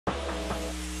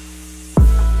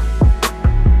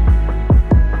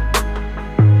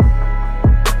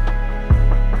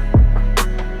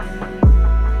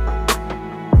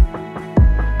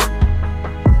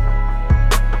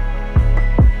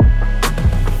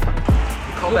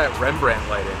all that Rembrandt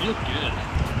lighting. You look good.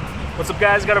 What's up,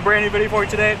 guys? Got a brand new video for you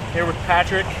today. Here with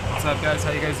Patrick. What's up, guys?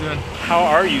 How you guys doing? How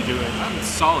are you doing? I'm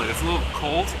solid. It's a little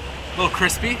cold, a little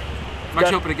crispy. I'm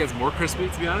actually hoping it gets more crispy,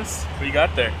 to be honest. What you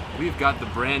got there? We've got the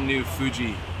brand new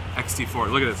Fuji X-T4.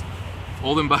 Look at this.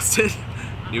 Old and busted,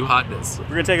 new hotness. We're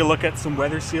gonna take a look at some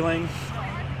weather sealing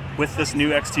with this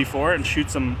new X-T4 and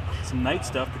shoot some night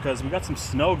stuff because we got some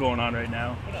snow going on right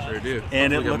now. Sure do.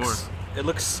 And it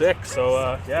looks sick.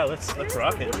 So yeah, let's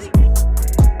rock it.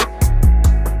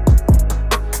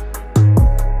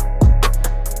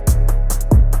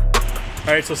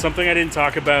 All right, so something I didn't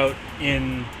talk about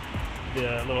in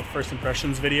the little first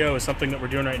impressions video is something that we're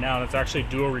doing right now, and it's actually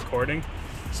dual recording.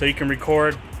 So you can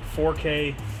record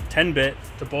 4K 10-bit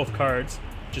to both cards,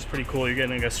 which is pretty cool. You're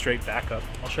getting a straight backup.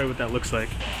 I'll show you what that looks like.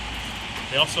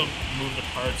 They also move the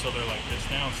cards so they're like this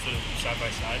now instead of side by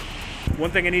side.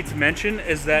 One thing I need to mention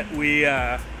is that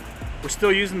we're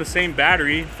still using the same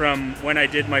battery from when I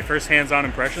did my first hands-on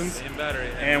impressions. Same battery.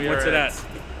 And what's it at?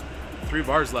 3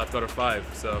 bars left out of 5,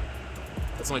 so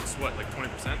that's like what, like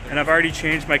 20%? And I've already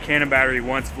changed my Canon battery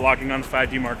once vlogging on the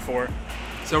 5D Mark IV.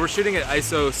 So we're shooting at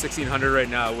ISO 1600 right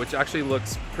now, which actually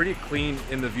looks pretty clean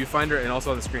in the viewfinder and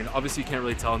also on the screen. Obviously you can't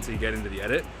really tell until you get into the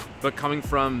edit, but coming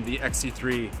from the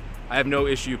X-T3, I have no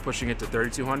issue pushing it to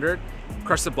 3200.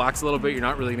 Crush the blacks a little bit, you're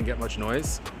not really gonna get much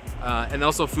noise. And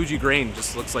also Fuji grain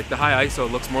just looks like, the high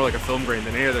ISO looks more like a film grain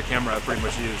than any other camera I've pretty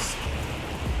much used.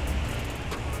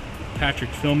 Patrick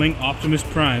filming Optimus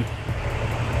Prime.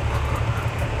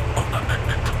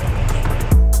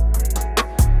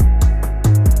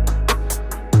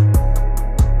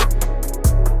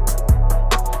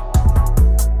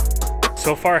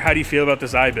 So far, how do you feel about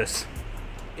this IBIS?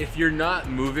 If you're not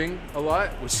moving a lot,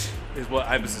 which is what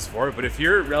IBIS is for, but if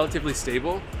you're relatively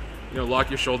stable, you know, lock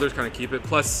your shoulders, kind of keep it,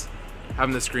 plus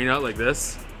having the screen out like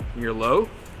this, and you're low,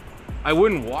 I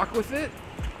wouldn't walk with it.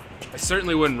 I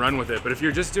certainly wouldn't run with it, but if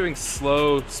you're just doing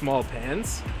slow, small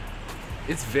pans,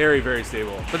 it's very, very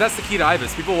stable. But that's the key to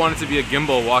IBIS. People want it to be a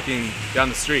gimbal walking down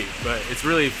the street, but it's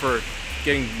really for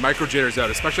getting micro jitters out,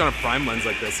 especially on a prime lens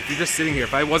like this. If you're just sitting here,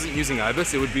 if I wasn't using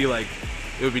IBIS, it would be like,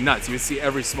 it would be nuts. You would see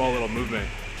every small little movement.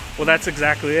 Well, that's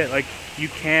exactly it. Like, you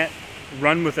can't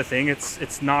run with a thing.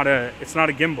 It's not a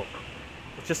gimbal.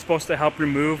 It's just supposed to help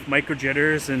remove micro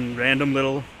jitters and random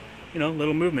little, you know,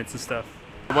 little movements and stuff.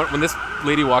 When this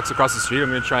lady walks across the street, I'm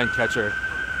gonna try and catch her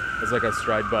as like I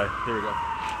stride by. Here we go.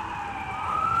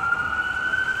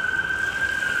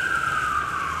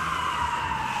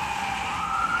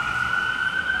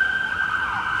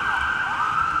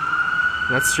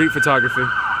 That's street photography.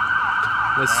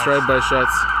 Nice stride by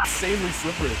shots. Insanely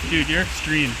slippery. Dude, you're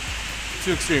extreme.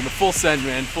 Too extreme. A full send,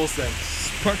 man. Full send.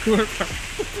 Parkour.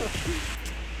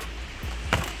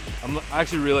 I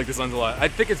actually really like this lens a lot. I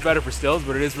think it's better for stills,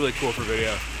 but it is really cool for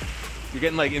video. You're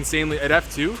getting like insanely at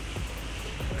f2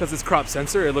 because it's crop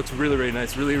sensor. It looks really, really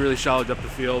nice. Really, really shallow depth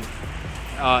of field.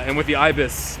 And with the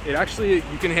IBIS, it actually,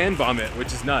 you can hand bomb it,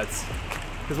 which is nuts.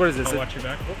 Because what is this? I'll watch your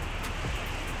back.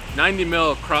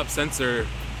 90mm crop sensor.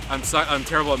 I'm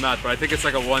terrible at math, but I think it's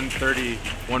like a 130,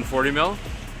 140 mil.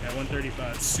 Yeah,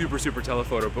 135. Super, super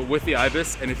telephoto. But with the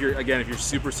IBIS, and if you're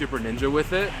super, super ninja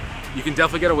with it, you can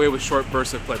definitely get away with short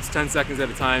bursts of clips, 10 seconds at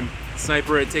a time.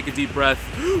 Sniper it, take a deep breath,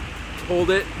 hold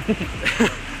it.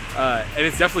 And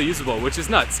it's definitely usable, which is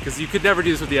nuts, because you could never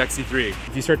do this with the X-T3.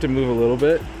 If you start to move a little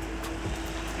bit,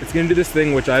 it's gonna do this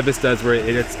thing which IBIS does where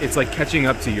it's like catching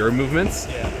up to your movements.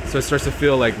 Yeah. So it starts to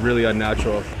feel like really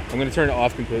unnatural. I'm gonna turn it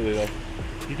off completely though.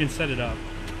 You can set it up.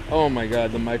 Oh my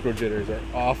God, the micro jitters are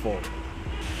awful.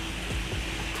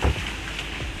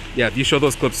 Yeah, if you show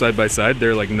those clips side by side,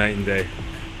 they're like night and day.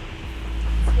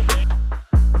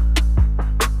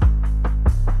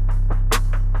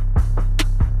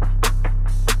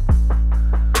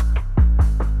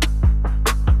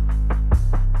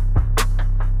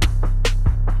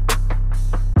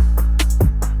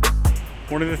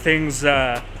 One of the things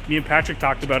me and Patrick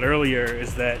talked about earlier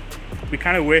is that we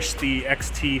kind of wish the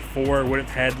X-T4 would have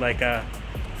had like a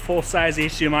full-size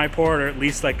HDMI port, or at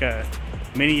least like a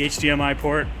mini HDMI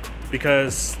port,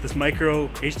 because this micro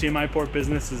HDMI port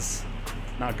business is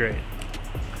not great.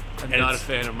 I'm not a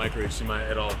fan of micro HDMI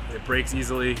at all. It breaks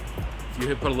easily. If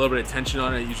you put a little bit of tension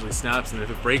on it, it usually snaps, and if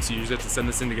it breaks, you usually have to send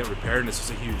this in to get repaired, and it's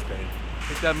just a huge pain. I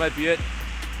think that might be it.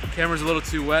 The camera's a little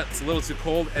too wet, it's a little too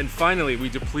cold, and finally we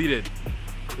depleted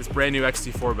this brand new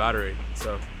X-T4 battery,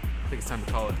 so I think it's time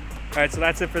to call it. All right, so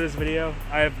that's it for this video.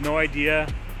 I have no idea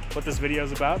what this video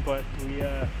is about, but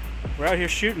we're out here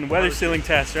shooting weather sealing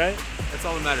tests, right? That's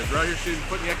all that matters. We're out here shooting,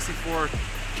 putting the X-T4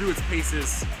 through its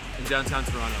paces in downtown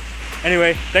Toronto.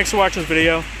 Anyway, thanks for watching this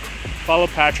video. Follow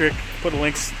Patrick put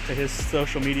links to his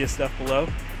social media stuff below.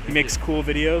 He makes cool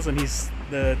videos, and he's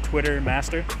the Twitter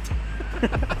master.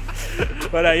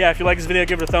 But yeah, if you like this video,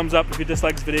 give it a thumbs up. If you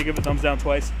dislike this video, give it a thumbs down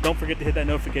twice. Don't forget to hit that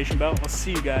notification bell. I'll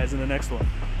see you guys in the next one.